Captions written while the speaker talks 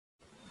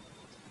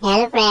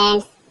Hello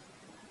friends,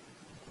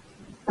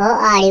 how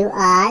are you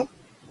all?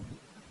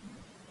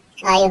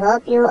 I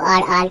hope you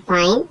are all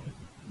fine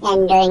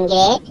and doing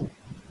great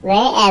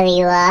wherever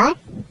you are,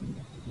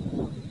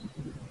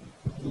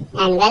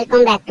 and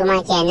welcome back to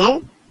my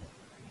channel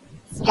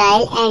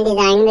Style and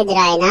Design with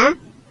Raina.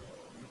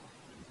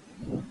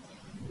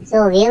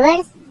 So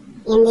viewers,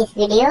 in this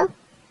video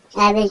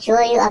I will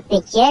show you a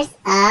pictures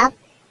of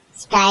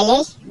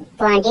stylish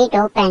pointy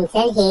toe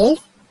pencil heels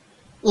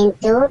in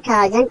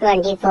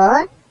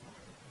 2024.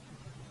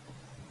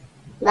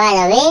 By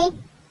the way,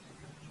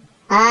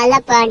 all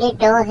the pointy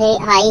toe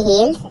high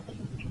heels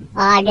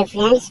are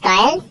different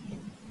styles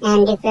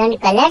and different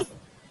colors,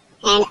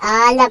 and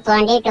all the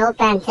pointy toe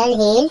pencil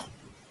heels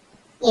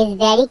is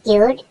very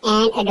cute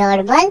and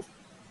adorable.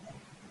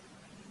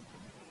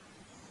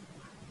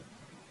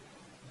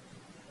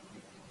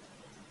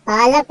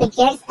 All the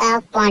pictures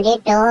of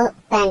pointy toe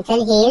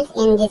pencil heels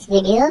in this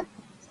video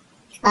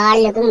are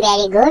looking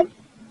very good,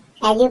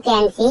 as you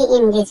can see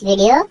in this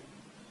video,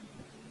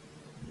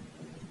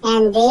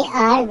 and they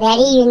are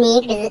very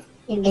unique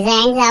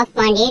designs of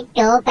pointy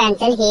toe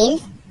pencil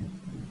heels.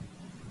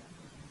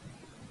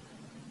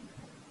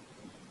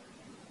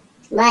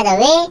 By the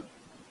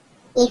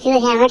way, if you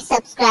haven't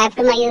subscribed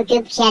to my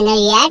YouTube channel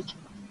yet,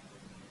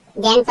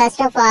 then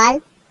first of all,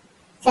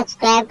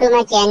 subscribe to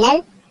my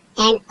channel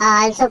and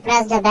also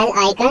press the bell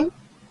icon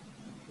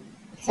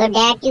so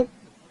that you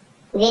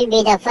will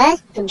be the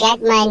first to get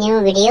my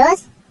new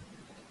videos.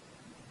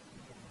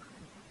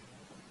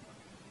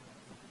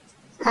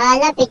 All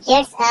the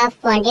pictures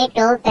of pointy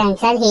toe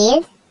pencil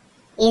heels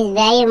is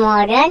very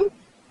modern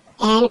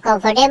and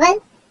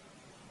comfortable,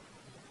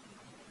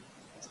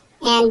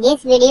 and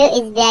this video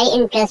is very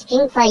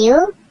interesting for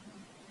you.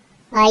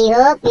 I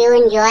hope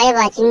you enjoy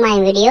watching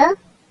my video.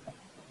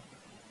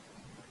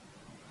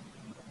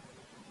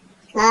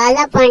 All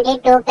the pointy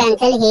toe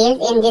pencil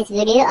heels in this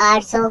video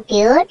are so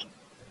cute,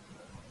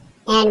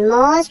 and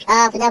most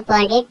of the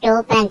pointy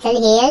toe pencil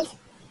heels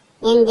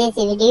in this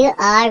video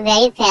are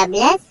very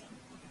fabulous.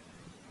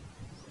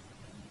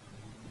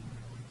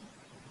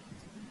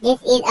 This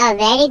is a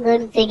very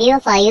good video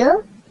for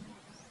you.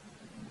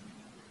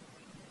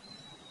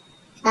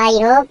 I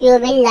hope you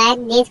will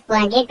like this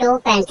pointy toe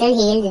pencil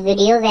heels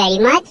video very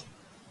much.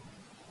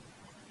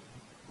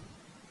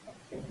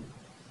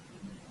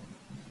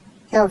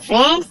 So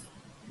friends,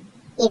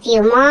 if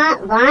you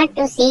want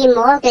to see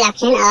more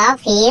collection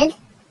of heels,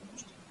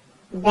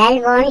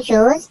 well-worn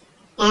shoes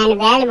and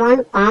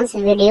well-worn pumps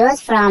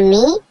videos from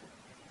me,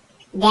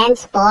 then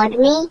support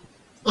me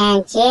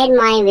and share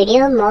my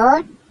video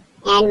more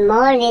and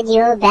more with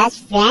your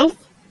best friends.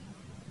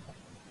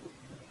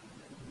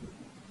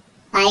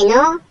 I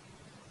know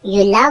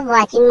you love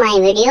watching my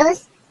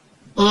videos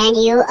and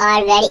you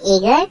are very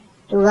eager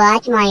to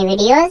watch my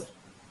videos,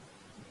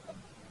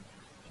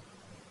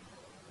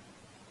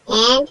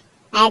 and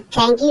I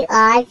thank you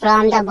all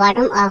from the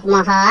bottom of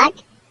my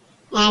heart,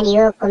 and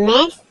your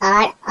comments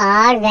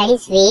are very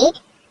sweet,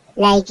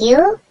 like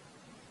you.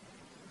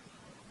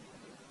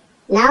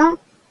 Now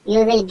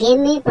you will give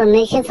me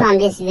permission from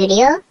this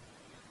video.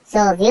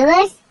 So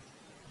viewers,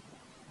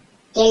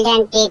 till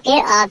then take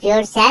care of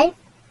yourself.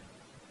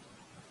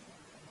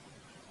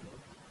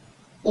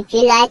 If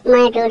you like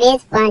my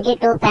today's pointy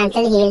toe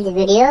pencil heels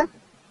video,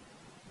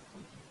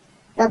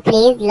 so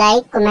please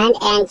like, comment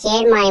and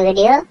share my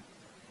video.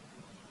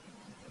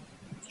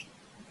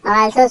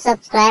 Also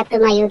subscribe to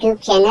my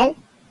YouTube channel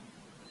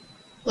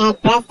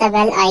and press the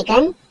bell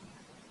icon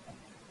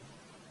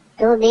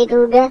to be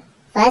the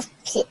first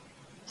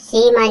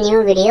see my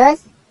new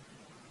videos.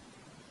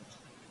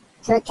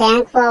 So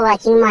thanks for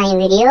watching my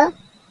video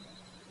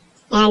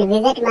and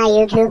visit my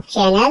YouTube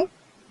channel.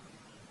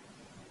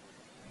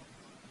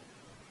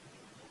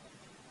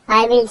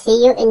 I will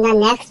see you in the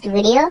next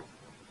video.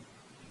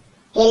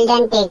 Till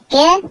then take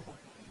care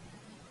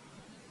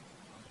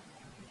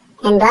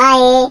and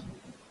bye.